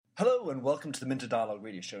Hello and welcome to the Minter Dialogue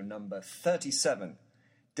radio show number 37.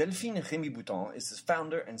 Delphine Rémy-Bouton is the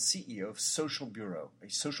founder and CEO of Social Bureau,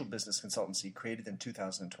 a social business consultancy created in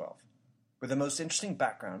 2012. With a most interesting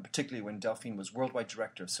background, particularly when Delphine was worldwide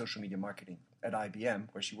director of social media marketing at IBM,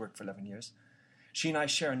 where she worked for 11 years, she and I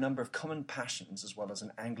share a number of common passions as well as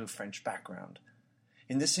an Anglo-French background.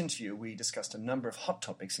 In this interview, we discussed a number of hot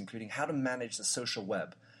topics, including how to manage the social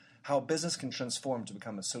web, how a business can transform to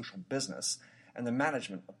become a social business, and the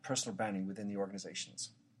management of personal branding within the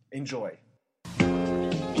organizations. Enjoy.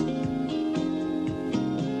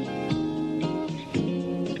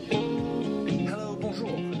 Hello, bonjour,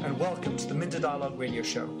 and welcome to the Minter Dialogue radio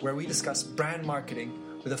show, where we discuss brand marketing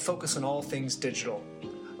with a focus on all things digital.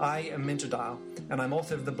 I am Minter Dial, and I'm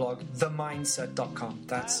author of the blog TheMyndset.com.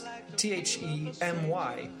 That's TheMyndset,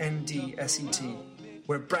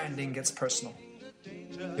 where branding gets personal.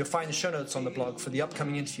 You'll find the show notes on the blog for the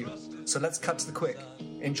upcoming interview. So let's cut to the quick.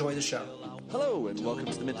 Enjoy the show. Hello and welcome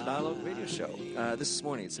to the Minter Dialogue radio show. This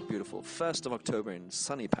morning it's a beautiful 1st of October in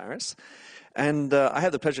sunny Paris. And I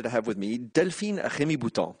have the pleasure to have with me Delphine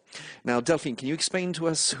Rémy-Bouton. Now, Delphine, can you explain to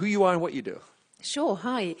us who you are and what you do? Sure.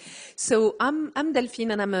 Hi. So I'm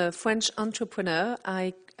Delphine and I'm a French entrepreneur.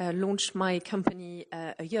 I launched my company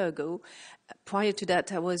a year ago. Prior to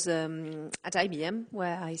that, I was at IBM,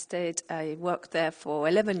 where I stayed. I worked there for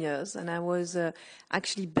 11 years, and I was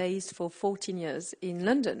actually based for 14 years in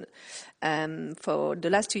London. For the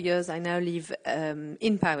last 2 years, I now live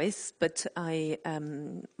in Paris, but my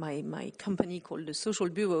company called the Social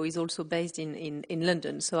Bureau is also based in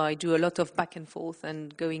London. So I do a lot of back and forth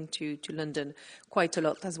and going to London quite a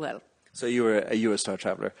lot as well. So you're a Eurostar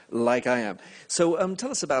traveler, like I am. So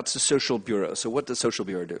tell us about the Social Bureau. So what does Social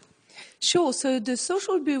Bureau do? Sure. So the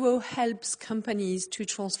Social Bureau helps companies to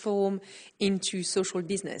transform into social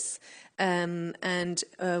business. And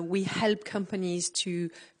we help companies to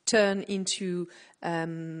turn into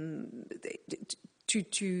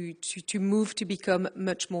to move to become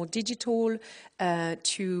much more digital,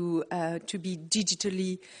 to be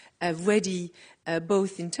digitally ready,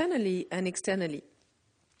 both internally and externally.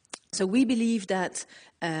 So we believe that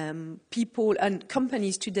people and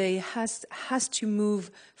companies today has to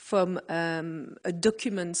move from a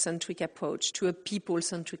document-centric approach to a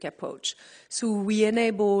people-centric approach. So we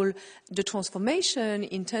enable the transformation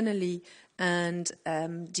internally and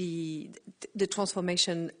the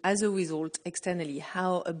transformation as a result externally.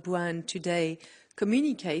 How a brand today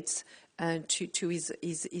communicates to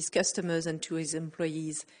his customers and to his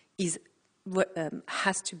employees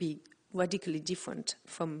has to be radically different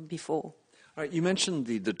from before. All right, you mentioned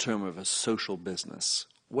the term of a social business.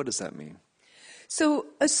 What does that mean? So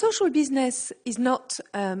a social business is not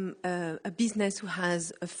a business who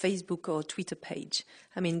has a Facebook or Twitter page.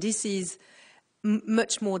 I mean, this is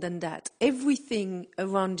much more than that. Everything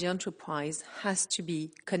around the enterprise has to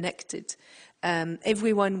be connected.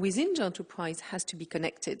 Everyone within the enterprise has to be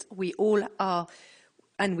connected. We all are,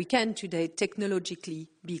 and we can today technologically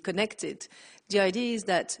be connected. The idea is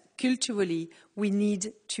that culturally we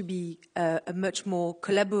need to be a much more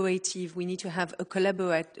collaborative. We need to have a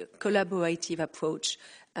collaborative approach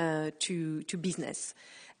to business.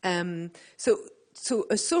 So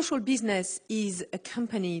a social business is a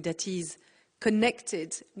company that is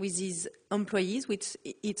connected with its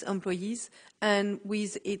employees, and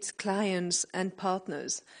with its clients and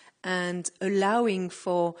partners, and allowing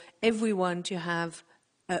for everyone to have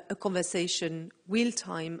a conversation real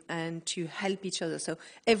time and to help each other. So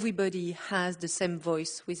everybody has the same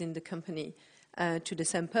voice within the company to the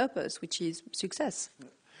same purpose, which is success.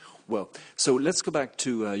 Well, so let's go back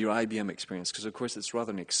to your IBM experience, because of course it's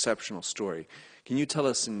rather an exceptional story. Can you tell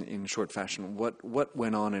us in short fashion what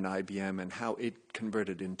went on in IBM and how it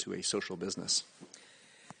converted into a social business?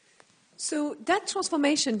 So that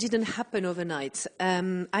transformation didn't happen overnight.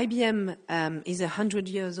 IBM is a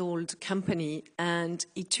 100-years-old company, and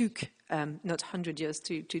it took not 100 years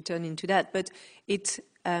to turn into that, but it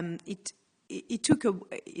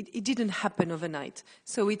didn't happen overnight.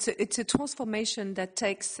 So it's a transformation that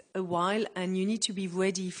takes a while, and you need to be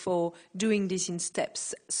ready for doing this in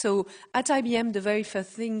steps. So at IBM, the very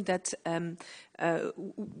first thing that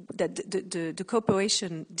the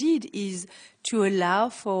corporation did is to allow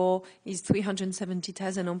for its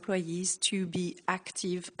 370,000 employees to be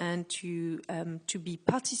active and to be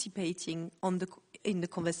participating in the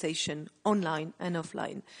conversation online and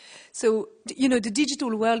offline. So, the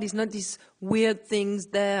digital world is not these weird things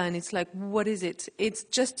there and it's like, what is it? It's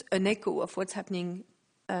just an echo of what's happening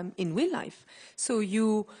in real life. So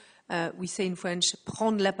we say in French,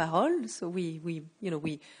 prendre la parole. So we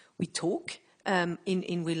talk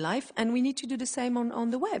in real life, and we need to do the same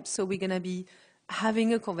on the web. So we're going to be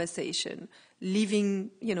having a conversation,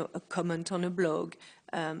 leaving, a comment on a blog,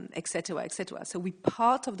 etc., etc. So we're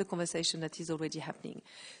part of the conversation that is already happening.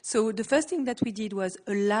 So the first thing that we did was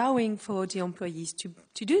allowing for the employees to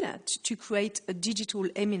do that, to create a digital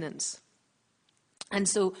eminence. And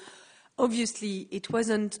so obviously it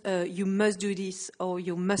wasn't you must do this or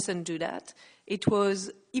you mustn't do that. It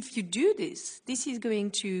was, if you do this, this is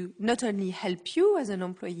going to not only help you as an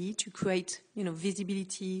employee to create,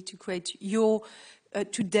 visibility, to create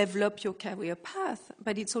to develop your career path,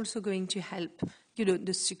 but it's also going to help,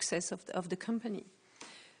 the success of the company.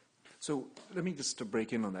 So let me just to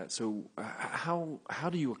break in on that. So how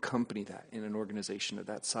do you accompany that in an organization of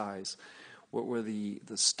that size? What were the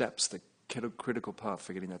steps, the critical path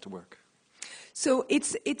for getting that to work? So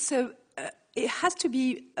it has to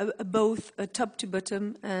be both a top to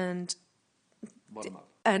bottom and Bottom up.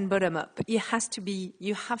 And bottom up. You have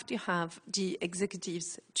to have the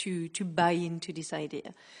executives to buy into this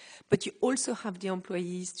idea, but you also have the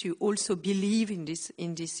employees to also believe in this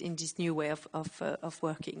new way of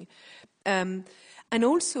working, and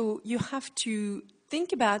also you have to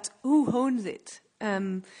think about who owns it.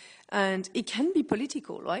 And it can be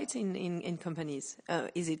political, right? In companies,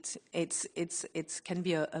 it can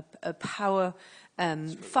be a power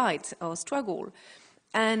fight or struggle,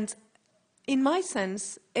 and in my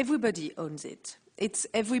sense, everybody owns it. It's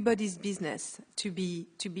everybody's business to be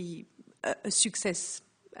a success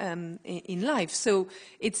in life. So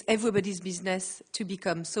it's everybody's business to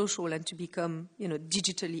become social and to become,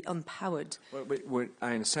 digitally empowered. Well,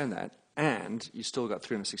 I understand that. And you still got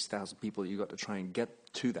 360,000 people you got to try and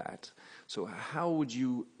get to that. So how would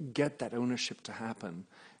you get that ownership to happen?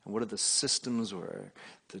 And what are the systems or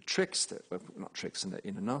the tricks that, well, not tricks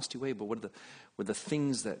in a nasty way, but what are the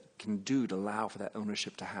things that can do to allow for that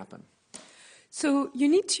ownership to happen? So you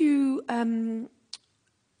need to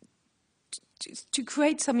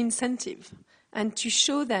create some incentive and to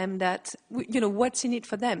show them that, what's in it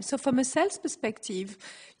for them. So from a sales perspective,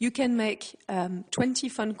 you can make 20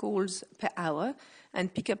 phone calls per hour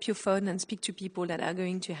and pick up your phone and speak to people that are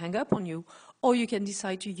going to hang up on you, or you can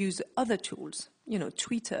decide to use other tools,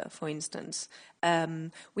 Twitter, for instance.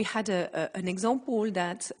 We had an example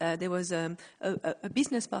that there was a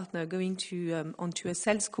business partner going onto a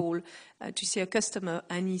sales call to see a customer,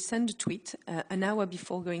 and he sent a tweet an hour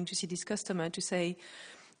before going to see this customer to say,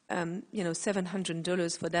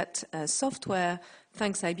 $700 for that software.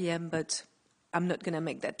 Thanks, IBM, but I'm not going to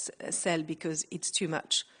make that sell because it's too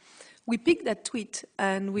much. We picked that tweet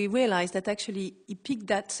and we realized that actually he picked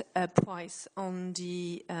that price on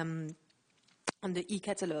the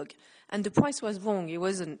e-catalog, and the price was wrong. It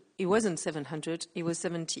wasn't 700. It was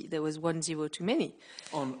 70. There was 1 0 too many.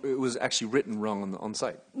 It was actually written wrong on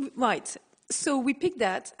site. Right. So we picked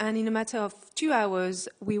that, and in a matter of 2 hours,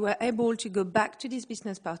 we were able to go back to this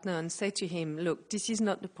business partner and say to him, look, this is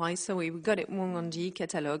not the price, so we got it wrong on the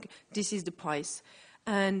catalog. This is the price.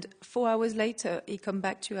 And 4 hours later, he came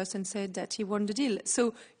back to us and said that he won the deal.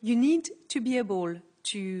 So you need to be able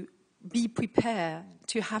to be prepared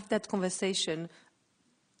to have that conversation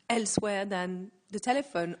elsewhere than the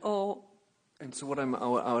telephone or... And so what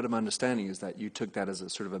I'm understanding is that you took that as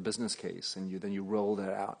a sort of a business case, and then you rolled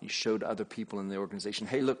that out. You showed other people in the organization,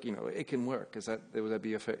 hey, look, it can work. Would that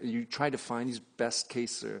be a fair? You try to find these best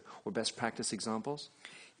case or best practice examples?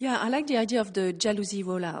 Yeah, I like the idea of the jalousie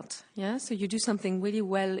rollout. Yeah, so you do something really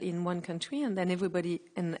well in one country, and then everybody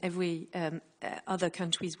in every other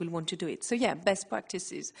countries will want to do it. So yeah, best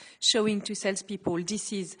practices, showing to salespeople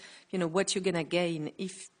this is what you're gonna gain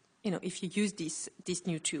if you use this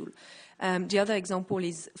new tool. The other example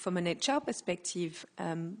is from an HR perspective.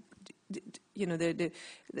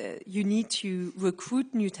 You need to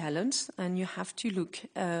recruit new talents, and you have to look,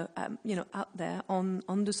 out there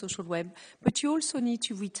on the social web. But you also need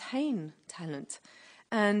to retain talent,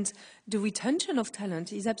 and the retention of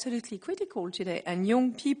talent is absolutely critical today. And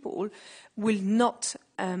young people will not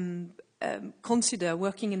consider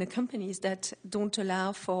working in companies that don't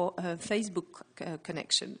allow for a Facebook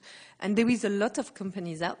connection. And there is a lot of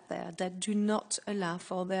companies out there that do not allow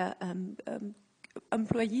for their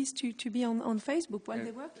employees to be on Facebook while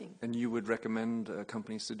they're working. And you would recommend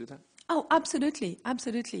companies to do that? Oh, absolutely,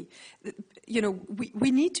 absolutely.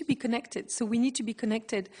 We need to be connected. So we need to be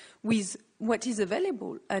connected with what is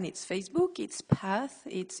available, and it's Facebook, it's Path,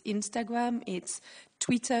 it's Instagram, it's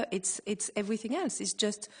Twitter, it's everything else. It's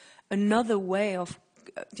just another way of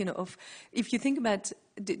if you think about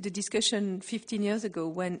the discussion 15 years ago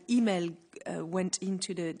when email went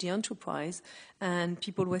into the enterprise, and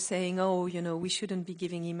people were saying, we shouldn't be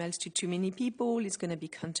giving emails to too many people, it's going to be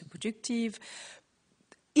counterproductive.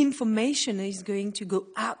 information is going to go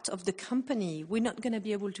out of the company. We're not going to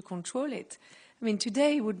be able to control it. I mean,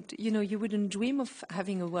 today, you wouldn't dream of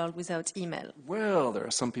having a world without email. Well, there are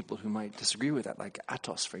some people who might disagree with that, like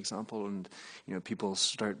Atos, for example, and people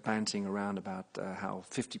start banting around about how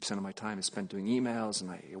 50% of my time is spent doing emails and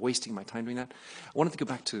I'm wasting my time doing that. I wanted to go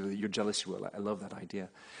back to your jealousy role. I love that idea.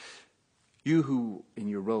 You who, in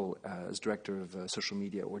your role as director of social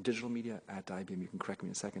media or digital media at IBM, you can correct me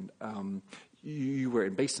in a second, you were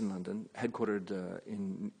based in London, headquartered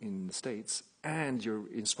in the States, and you're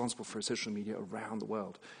responsible for social media around the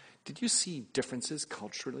world. Did you see differences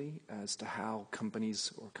culturally as to how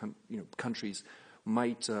companies or countries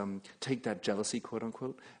might take that jealousy, quote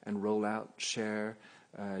unquote, and roll out, share?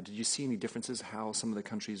 Did you see any differences how some of the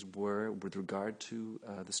countries were with regard to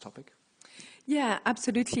this topic? Yeah,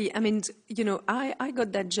 absolutely. I mean, I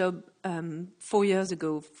got that job 5 years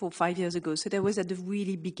ago. So that was at the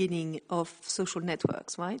really beginning of social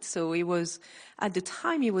networks, right? So at the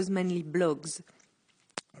time, it was mainly blogs.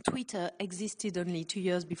 Twitter existed only 2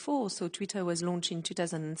 years before, so Twitter was launched in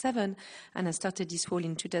 2007, and I started this role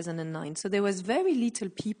in 2009. So there was very little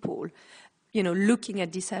people, looking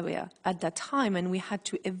at this area at that time, and we had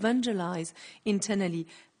to evangelize internally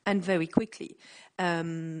and very quickly.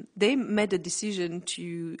 They made a decision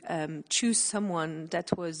to choose someone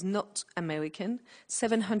that was not American.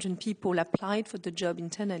 700 people applied for the job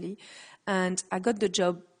internally, and I got the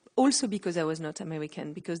job also because I was not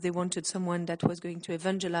American, because they wanted someone that was going to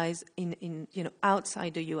evangelize in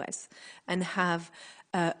outside the US and have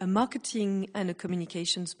a marketing and a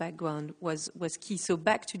communications background was key. So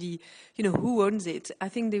back to the, who owns it? I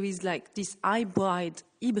think there is like this hybrid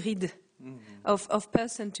of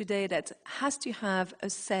person today that has to have a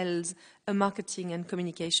sales, a marketing and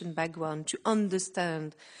communication background to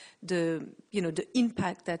understand the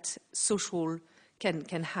impact that social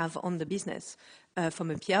can have on the business.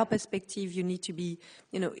 From a PR perspective, you need to be,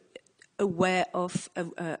 aware of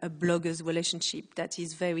a blogger's relationship that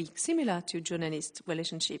is very similar to a journalist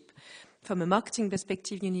relationship. From a marketing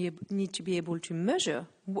perspective, you need to be able to measure.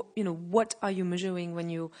 What are you measuring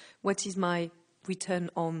what is my return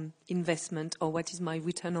on investment, or what is my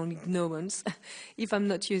return on ignorance if I'm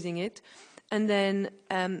not using it? And then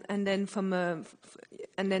from a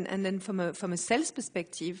sales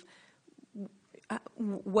perspective,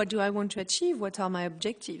 what do I want to achieve? What are my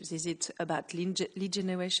objectives? Is it about lead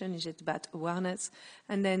generation? Is it about awareness?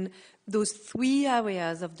 And then those 3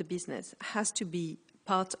 areas of the business has to be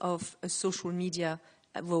part of a social media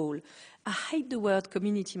role. I hate the word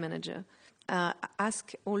community manager.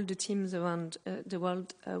 Ask all the teams around the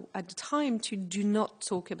world at the time to do not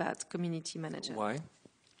talk about community manager. Why?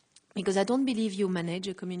 Because I don't believe you manage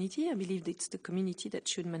a community. I believe it's the community that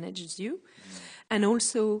should manage you. And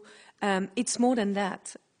also, it's more than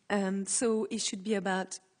that. So it should be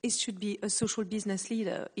a social business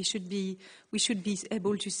leader. We should be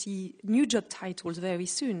able to see new job titles very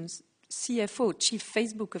soon. CFO, Chief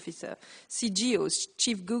Facebook Officer, CGO,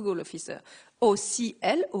 Chief Google Officer, or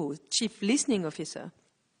CLO, Chief Listening Officer.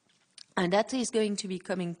 And that is going to be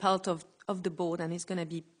becoming part of the board, and it's going to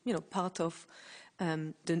be part of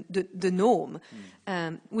the norm.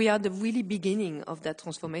 We are the really beginning of that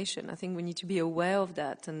transformation. I think we need to be aware of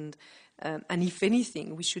that, and if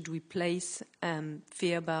anything, we should replace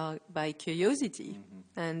fear by curiosity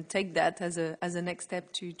and take that as a next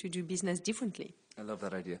step to do business differently. I love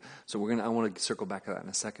that idea. So I want to circle back to that in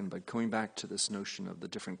a second, but going back to this notion of the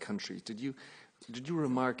different countries, did you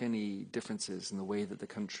remark any differences in the way that the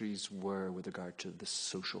countries were with regard to this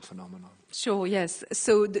social phenomenon? Sure, yes.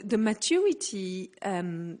 So the maturity,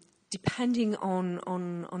 depending on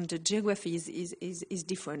the geographies, is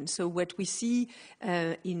different. So what we see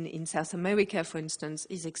in South America, for instance,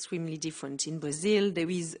 is extremely different. In Brazil,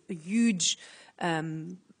 there is a huge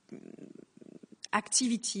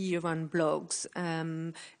activity around blogs,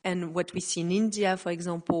 and what we see in India, for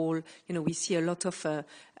example, we see a lot of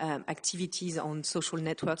activities on social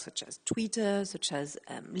networks such as Twitter, such as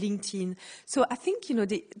LinkedIn. So I think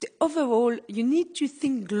the overall, you need to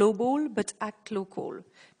think global but act local,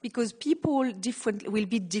 because people will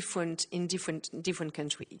be different in different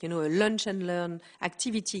countries. A lunch and learn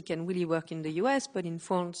activity can really work in the US, but in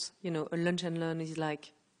France, a lunch and learn is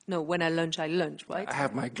like, no, when I lunch, right? I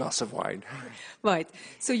have my glass of wine. Right.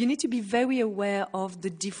 So you need to be very aware of the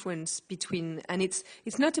difference between, and it's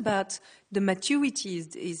not about the maturity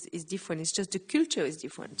is different, it's just the culture is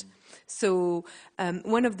different. So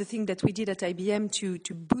one of the things that we did at IBM to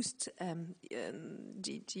boost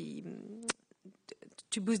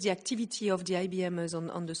the activity of the IBMers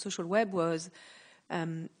on the social web was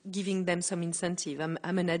giving them some incentive. I'm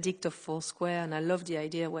an addict of Foursquare, and I love the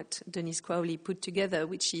idea what Denise Crowley put together,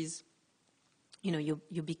 which is, you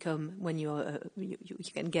become when you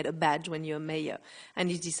can get a badge when you're a mayor, and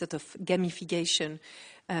it's this sort of gamification.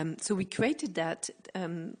 So we created that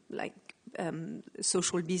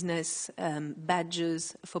social business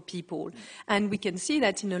badges for people, and we can see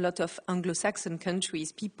that in a lot of Anglo-Saxon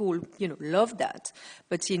countries, people love that.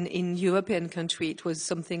 But in European country, it was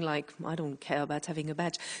something like, I don't care about having a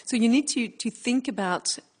badge. So you need to think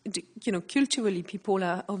about. Culturally, people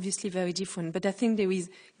are obviously very different, but I think there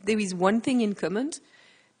is one thing in common.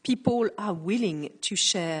 People are willing to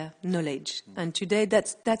share knowledge, and today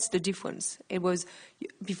that's the difference. It was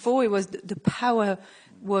before, it was the power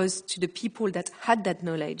was to the people that had that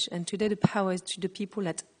knowledge, and today the power is to the people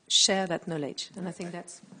that share that knowledge, and I think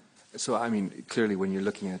that's. So, I mean, clearly when you're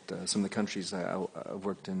looking at some of the countries, I've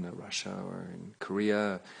worked in Russia or in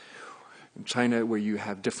Korea, in China, where you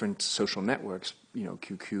have different social networks,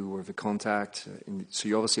 QQ or VKontakte, so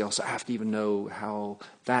you obviously also have to even know how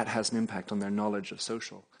that has an impact on their knowledge of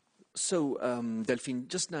social. So, Delphine,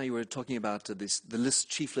 just now you were talking about the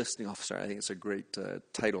chief listening officer. I think it's a great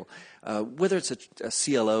title. Whether it's a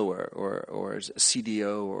CLO or a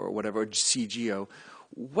CDO or whatever, or CGO,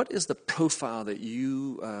 what is the profile that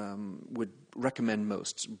you would recommend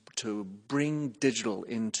most to bring digital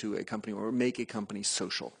into a company or make a company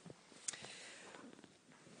social?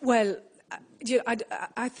 Well,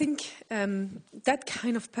 I think that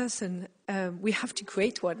kind of person, we have to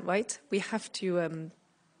create one, right? We have to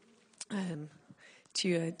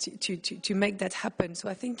make that happen. So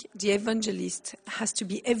I think the evangelist has to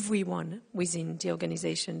be everyone within the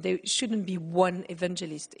organization. There shouldn't be one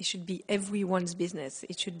evangelist. It should be everyone's business.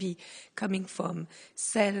 It should be coming from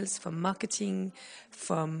sales, from marketing,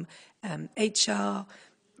 from HR,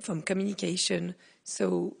 from communication.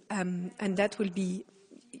 So and that will be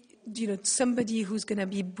somebody who's going to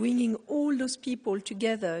be bringing all those people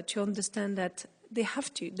together to understand that you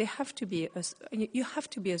have to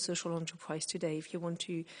be a social enterprise today if you want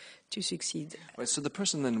to succeed. Right, so the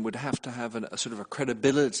person then would have to have a sort of a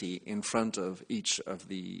credibility in front of each of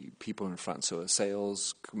the people in front. So a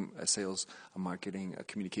sales, a marketing, a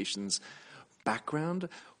communications background,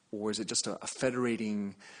 or is it just a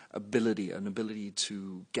federating ability, an ability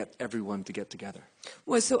to get everyone to get together?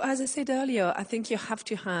 Well, so as I said earlier, I think you have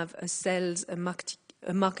to have a sales, a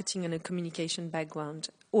marketing and a communication background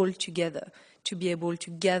all together to be able to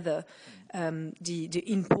gather the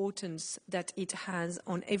importance that it has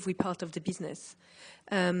on every part of the business.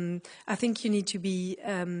 I think you need to be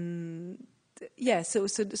and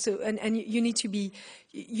you need to be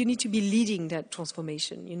leading that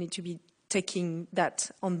transformation. You need to be taking that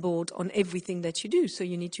on board on everything that you do. So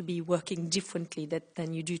you need to be working differently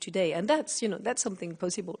than you do today, and that's something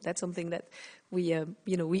possible. That's something that we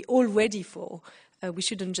all ready for. We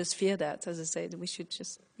shouldn't just fear that. As I said, we should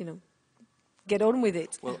just get on with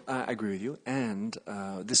it. Well, I agree with you. And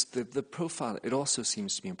the profile, it also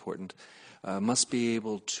seems to be important. Must be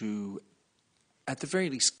able to, at the very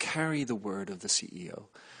least, carry the word of the CEO.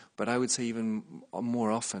 But I would say even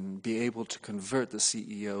more often be able to convert the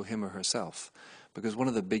CEO, him or herself. Because one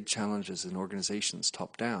of the big challenges in organizations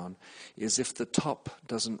top down is if the top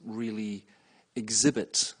doesn't really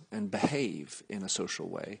exhibit and behave in a social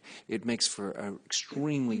way, it makes for an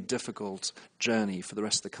extremely difficult journey for the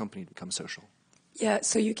rest of the company to become social. Yeah,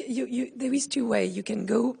 so there is two ways. You can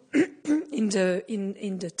go in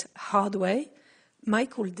the hard way.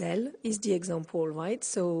 Michael Dell is the example, right?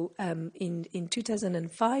 So in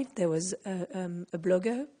 2005, there was a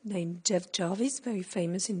blogger named Jeff Jarvis, very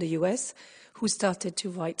famous in the US, who started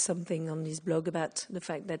to write something on his blog about the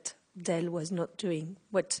fact that Dell was not doing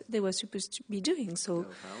what they were supposed to be doing. So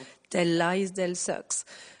Dell lies, Dell sucks.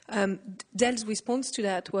 Dell's response to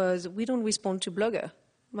that was, we don't respond to blogger.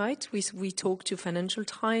 Right? We talk to Financial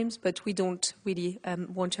Times, but we don't really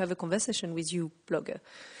want to have a conversation with you, blogger.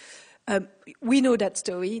 We know that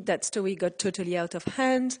story. That story got totally out of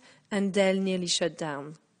hand, and Dell nearly shut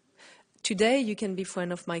down. Today, you can be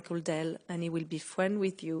friend of Michael Dell, and he will be friend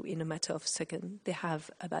with you in a matter of seconds. They have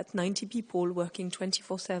about 90 people working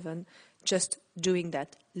 24/7, just doing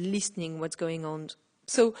that, listening what's going on.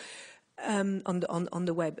 So. On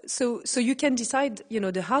the web. So you can decide,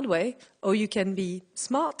 the hard way, or you can be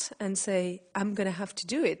smart and say, I'm going to have to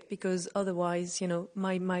do it because otherwise,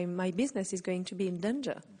 my business is going to be in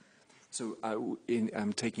danger. So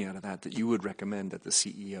I'm taking out of that you would recommend that the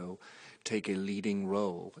CEO take a leading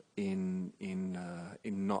role in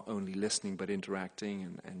not only listening but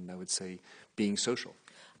interacting and I would say being social.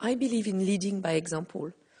 I believe in leading by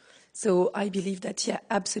example. So I believe that,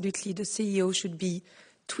 absolutely, the CEO should be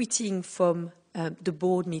tweeting from the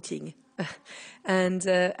board meeting.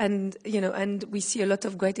 And we see a lot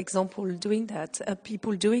of great examples doing that,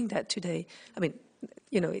 people doing that today. I mean,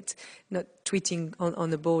 it's not tweeting on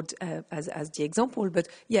the board as the example, but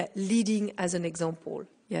leading as an example.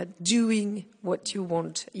 Doing what you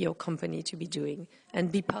want your company to be doing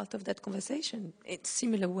and be part of that conversation. It's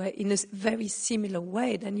similar way, in a very similar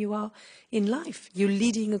way than you are in life. You're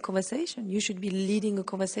leading a conversation. You should be leading a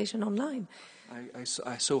conversation online. I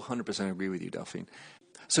so 100% agree with you, Delphine.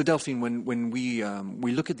 So, Delphine, when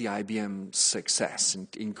we look at the IBM success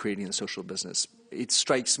in creating a social business, it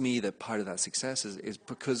strikes me that part of that success is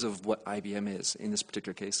because of what IBM is in this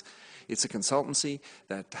particular case. It's a consultancy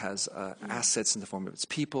that has assets in the form of its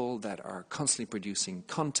people that are constantly producing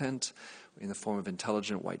content in the form of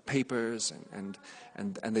intelligent white papers, and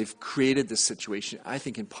they've created this situation, I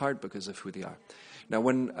think, in part because of who they are. Now,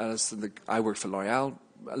 when I work for L'Oréal,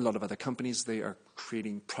 a lot of other companies, they are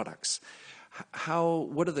creating products.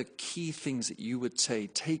 What are the key things that you would say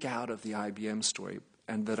take out of the IBM story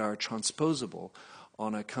and that are transposable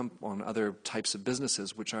on other types of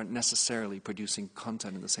businesses which aren't necessarily producing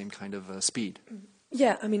content in the same kind of speed?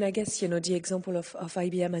 Yeah, I mean, I guess, the example of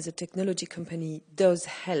IBM as a technology company does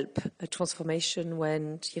help a transformation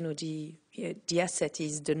when, the asset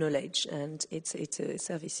is the knowledge and it's a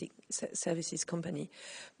services company.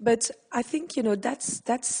 But I think,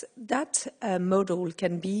 that model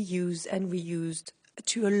can be used and reused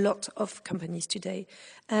to a lot of companies today.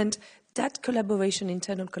 And that collaboration,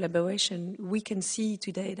 internal collaboration, we can see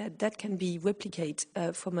today that can be replicated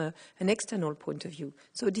from an external point of view.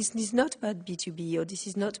 So this is not about B2B or this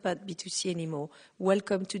is not about B2C anymore.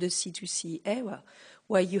 Welcome to the C2C era,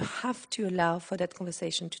 where you have to allow for that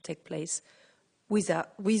conversation to take place with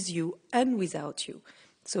you and without you.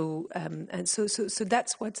 So so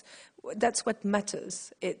that's what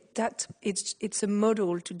matters. It's a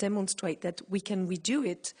model to demonstrate that we can redo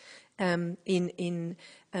it in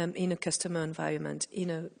a customer environment, in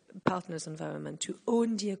a partner's environment, to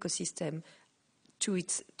own the ecosystem to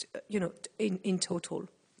its in total.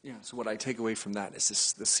 Yeah. So what I take away from that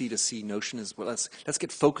is the C2C notion is, well, let's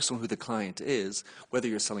get focused on who the client is, whether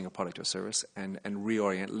you're selling a product or service, and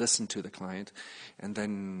reorient, listen to the client, and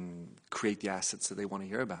then create the assets that they want to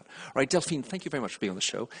hear about. All right, Delphine, thank you very much for being on the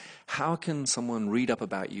show. How can someone read up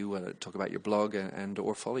about you, talk about your blog, and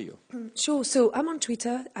or follow you? Sure. So I'm on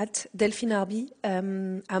Twitter at Delphine Arbi.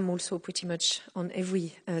 I'm also pretty much on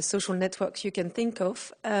every social network you can think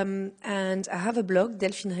of. And I have a blog,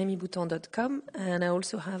 delphineremiboutan.com, and I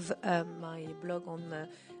also have my blog on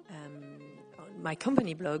my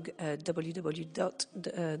company blog,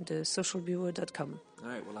 www.thesocialbureau.com. All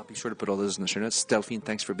right, well, I'll be sure to put all those in the show notes. Delphine,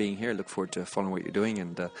 thanks for being here. I look forward to following what you're doing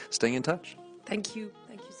and staying in touch. Thank you.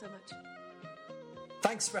 Thank you so much.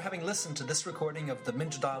 Thanks for having listened to this recording of the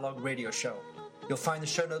Minter Dialogue radio show. You'll find the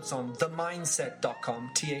show notes on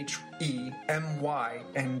themyndset.com,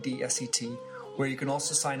 TheMyndset, where you can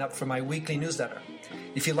also sign up for my weekly newsletter.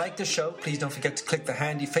 If you like the show, please don't forget to click the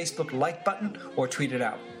handy Facebook like button or tweet it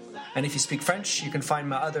out. And if you speak French, you can find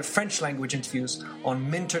my other French language interviews on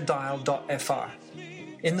minterdial.fr.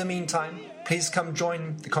 In the meantime, please come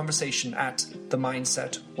join the conversation at The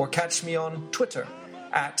Myndset or catch me on Twitter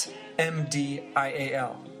at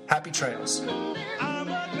MDIAL. Happy trails.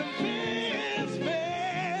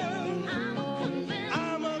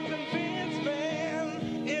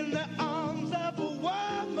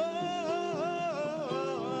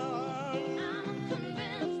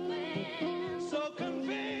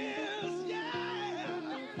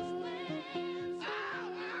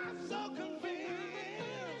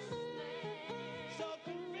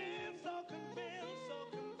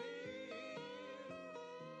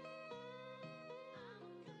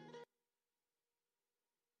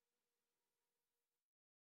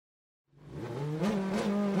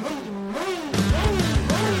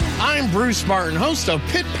 Bruce Martin, host of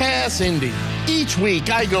Pit Pass Indy. Each week,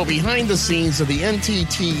 I go behind the scenes of the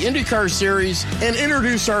NTT IndyCar Series and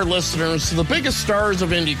introduce our listeners to the biggest stars of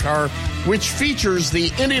IndyCar, which features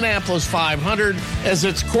the Indianapolis 500 as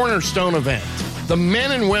its cornerstone event. The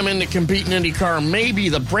men and women that compete in IndyCar may be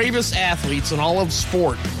the bravest athletes in all of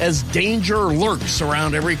sport, as danger lurks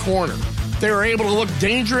around every corner. They are able to look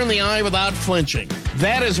danger in the eye without flinching.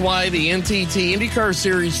 That is why the NTT IndyCar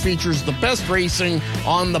Series features the best racing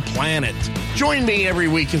on the planet. Join me every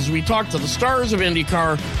week as we talk to the stars of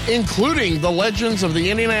IndyCar, including the legends of the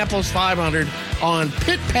Indianapolis 500 on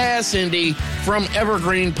Pit Pass Indy from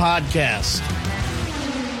Evergreen Podcast.